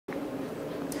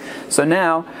So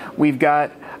now we've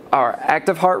got our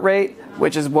active heart rate,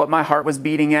 which is what my heart was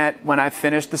beating at when I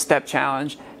finished the step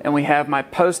challenge, and we have my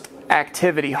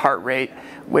post-activity heart rate,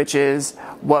 which is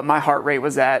what my heart rate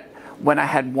was at when I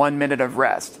had 1 minute of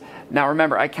rest. Now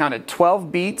remember, I counted 12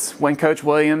 beats when Coach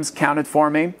Williams counted for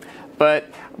me, but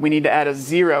we need to add a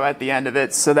 0 at the end of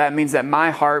it, so that means that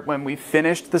my heart, when we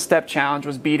finished the step challenge,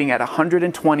 was beating at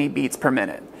 120 beats per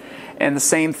minute. And the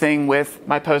same thing with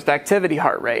my post-activity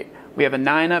heart rate. We have a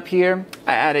 9 up here,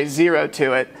 I add a 0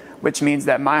 to it, which means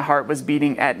that my heart was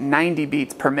beating at 90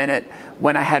 beats per minute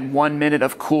when I had 1 minute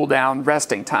of cool down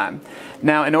resting time.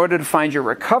 Now, in order to find your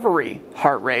recovery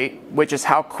heart rate, which is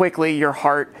how quickly your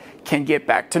heart can get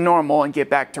back to normal and get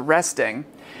back to resting,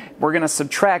 we're going to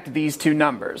subtract these two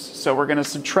numbers. So we're going to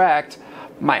subtract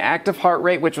my active heart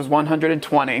rate, which was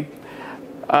 120.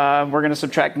 We're going to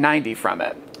subtract 90 from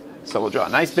it. So we'll draw a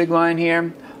nice big line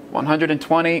here.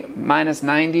 120 minus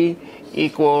 90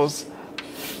 equals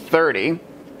 30.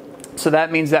 So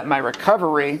that means that my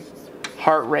recovery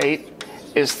heart rate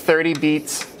is 30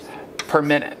 beats per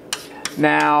minute.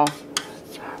 Now,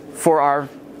 for our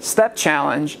step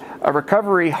challenge, a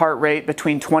recovery heart rate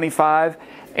between 25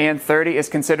 and 30 is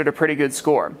considered a pretty good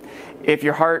score. If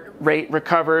your heart rate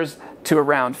recovers to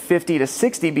around 50 to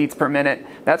 60 beats per minute,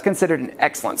 that's considered an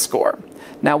excellent score.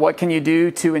 Now, what can you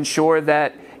do to ensure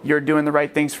that you're doing the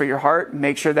right things for your heart?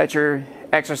 Make sure that you're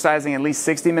exercising at least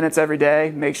 60 minutes every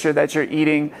day. Make sure that you're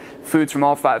eating foods from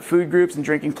all 5 food groups and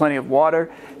drinking plenty of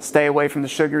water. Stay away from the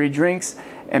sugary drinks,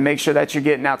 and make sure that you're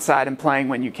getting outside and playing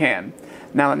when you can.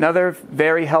 Now, another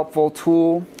very helpful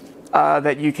tool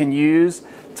that you can use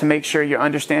to make sure you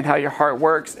understand how your heart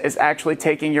works is actually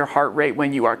taking your heart rate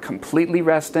when you are completely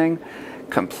resting,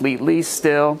 completely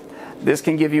still. This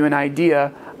can give you an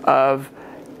idea of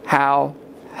how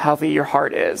healthy your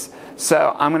heart is.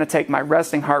 So I'm going to take my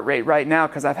resting heart rate right now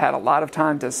because I've had a lot of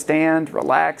time to stand,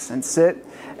 relax, and sit.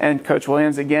 And Coach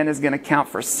Williams, again, is going to count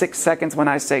for 6 seconds when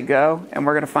I say go, and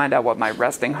we're going to find out what my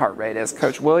resting heart rate is.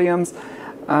 Coach Williams,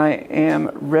 I am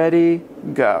ready,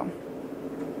 go.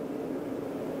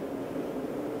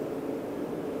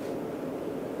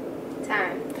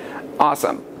 Time.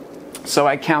 Awesome. So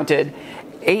I counted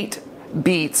 8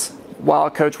 beats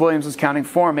while Coach Williams was counting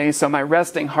for me. So my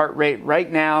resting heart rate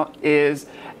right now is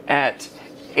at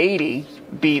 80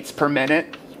 beats per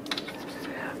minute.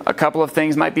 A couple of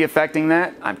things might be affecting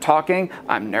that. I'm talking,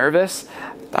 I'm nervous,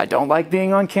 I don't like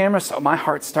being on camera, so my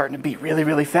heart's starting to beat really,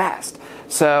 really fast.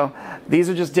 So these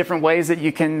are just different ways that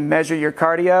you can measure your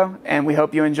cardio, and we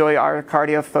hope you enjoy our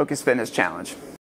Cardio Focus Fitness Challenge.